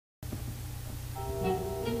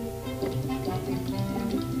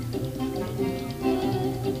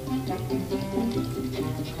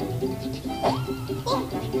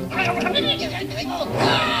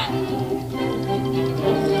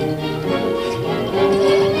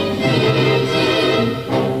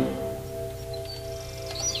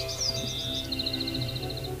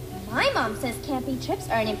My mom says camping trips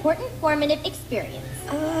are an important formative experience.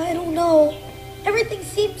 I don't know. Everything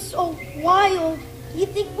seems so wild. You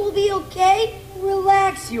think we'll be okay?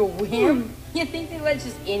 Relax, you wimp. You think they let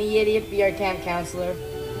just any idiot be our camp counselor?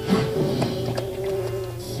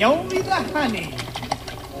 Show me the honey.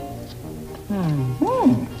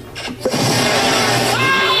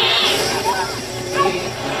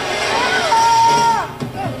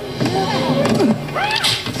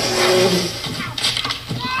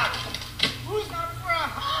 Who's up for a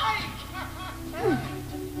hike?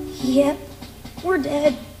 Yep, we're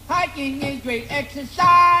dead. Hiking is great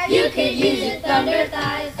exercise. You could use your thunder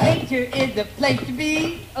thighs. Nature is the place to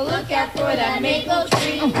be. Look out for that maple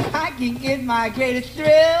tree. Hiking is my greatest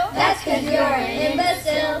thrill. That's 'cause you're an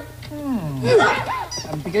imbecile.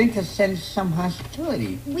 I'm beginning to sense some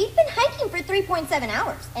hostility. We've been hiking for 3.7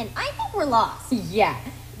 hours, and I think we're lost. Yeah.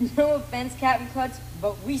 No offense, Captain Klutz,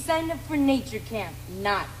 but we signed up for nature camp,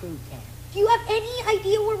 not boot camp. Do you have any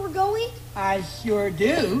idea where we're going? I sure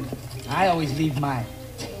do. I always leave my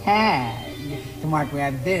tag to mark where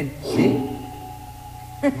I've been. See?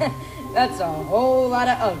 That's a whole lot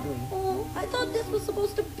of ugly. Oh, I thought this was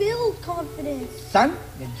supposed to build confidence. Son,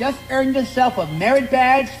 you just earned yourself a merit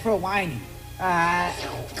badge for whining.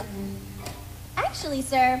 Actually,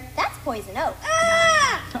 sir, that's poison oak.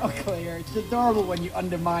 Oh, Claire, it's adorable when you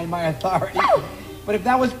undermine my authority. But if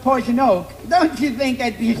that was poison oak, don't you think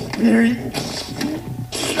I'd be spirit?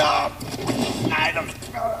 Stop! I don't...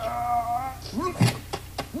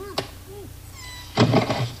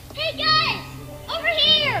 Hey, guys! Over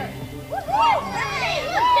here! Hey,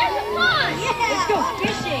 look, there's a pond! Let's go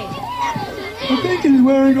fishing! I think he's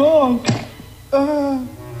wearing off.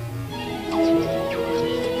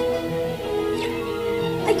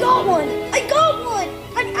 I got one! I got one!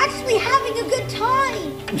 I'm actually having a good time!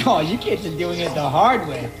 No, you kids are doing it the hard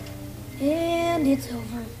way. And it's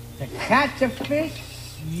over. To catch a fish,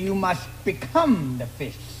 you must become the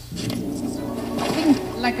fish. Think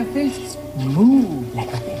like a fish, move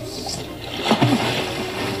like a fish.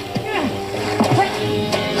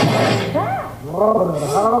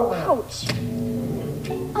 Ouch!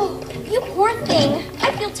 Oh, you poor thing.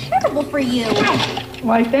 I feel terrible for you.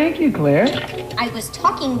 Why, thank you, Claire. I was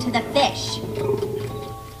talking to the fish.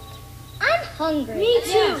 I'm hungry. Me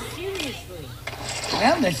too! Yeah, seriously.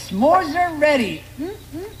 Well, the s'mores are ready.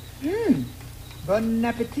 Bon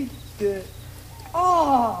appetit.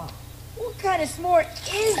 Oh, what kind of s'more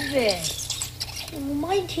is this? Oh,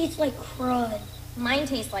 mine tastes like crud. Mine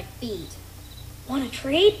tastes like feet. Want to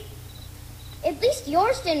trade? At least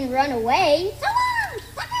yours didn't run away.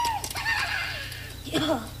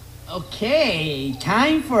 Yeah. Okay,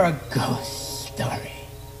 time for a ghost story.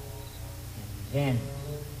 And then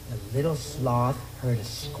the little sloth heard a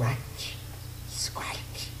scratch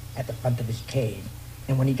at the front of his cave.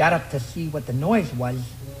 And when he got up to see what the noise was,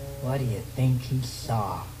 what do you think he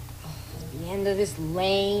saw? The end of this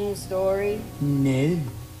lame story? No.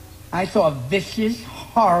 I saw a vicious,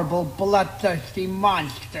 horrible, bloodthirsty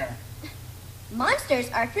monster. Monsters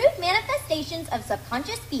are crude manifestations of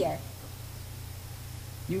subconscious fear.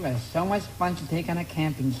 You are so much fun to take on a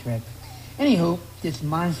camping trip. Anywho, this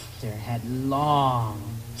monster had long,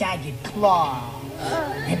 jagged claws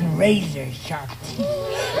and razor-sharp teeth.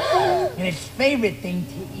 And its favorite thing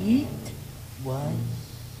to eat was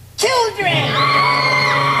children!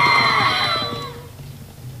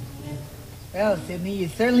 Well, Sydney, you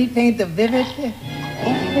certainly paint a vivid...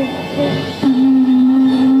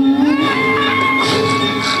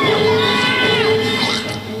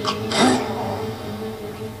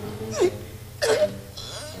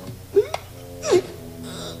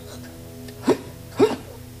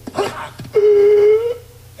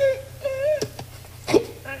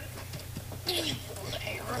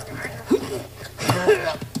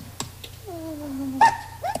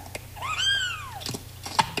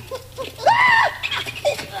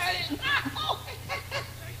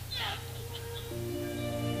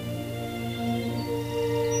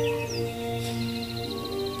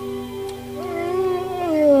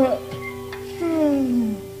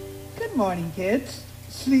 Good morning, kids.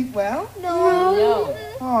 Sleep well? No.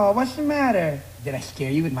 Oh, what's the matter? Did I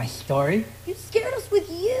scare you with my story? You scared us with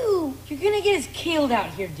you. You're gonna get us killed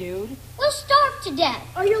out here, dude. We'll starve to death.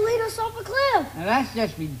 Or you lead us off a cliff. Now that's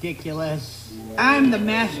just ridiculous. I'm the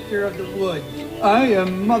master of the woods. I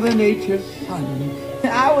am Mother Nature's son.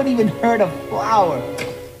 I wouldn't even hurt a flower.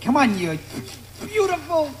 Come on, you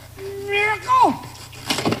beautiful miracle!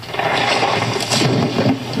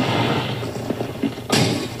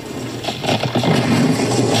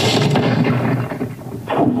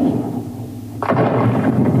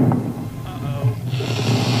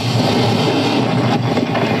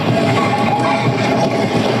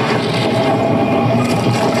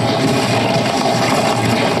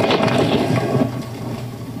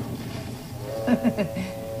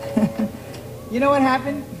 You know what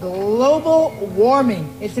happened? Global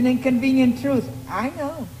warming. It's an inconvenient truth. I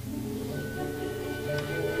know.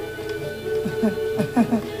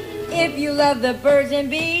 If you love the birds and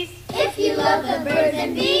bees, If you love the birds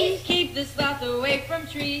and bees, keep the sloth away from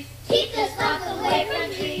trees. keep the sloth away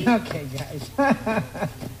from trees. Okay, guys.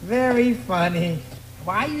 Very funny.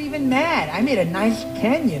 Why are you even mad? I made a nice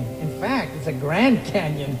canyon. In fact, it's a Grand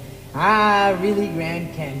Canyon. Ah, really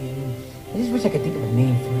Grand Canyon. I just wish I could think of a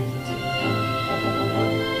name for it.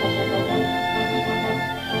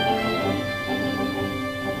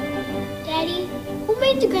 Daddy, who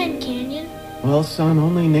made the Grand Canyon? Well, son,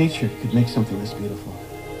 only nature could make something this beautiful.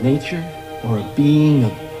 Nature, or a being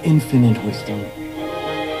of infinite wisdom.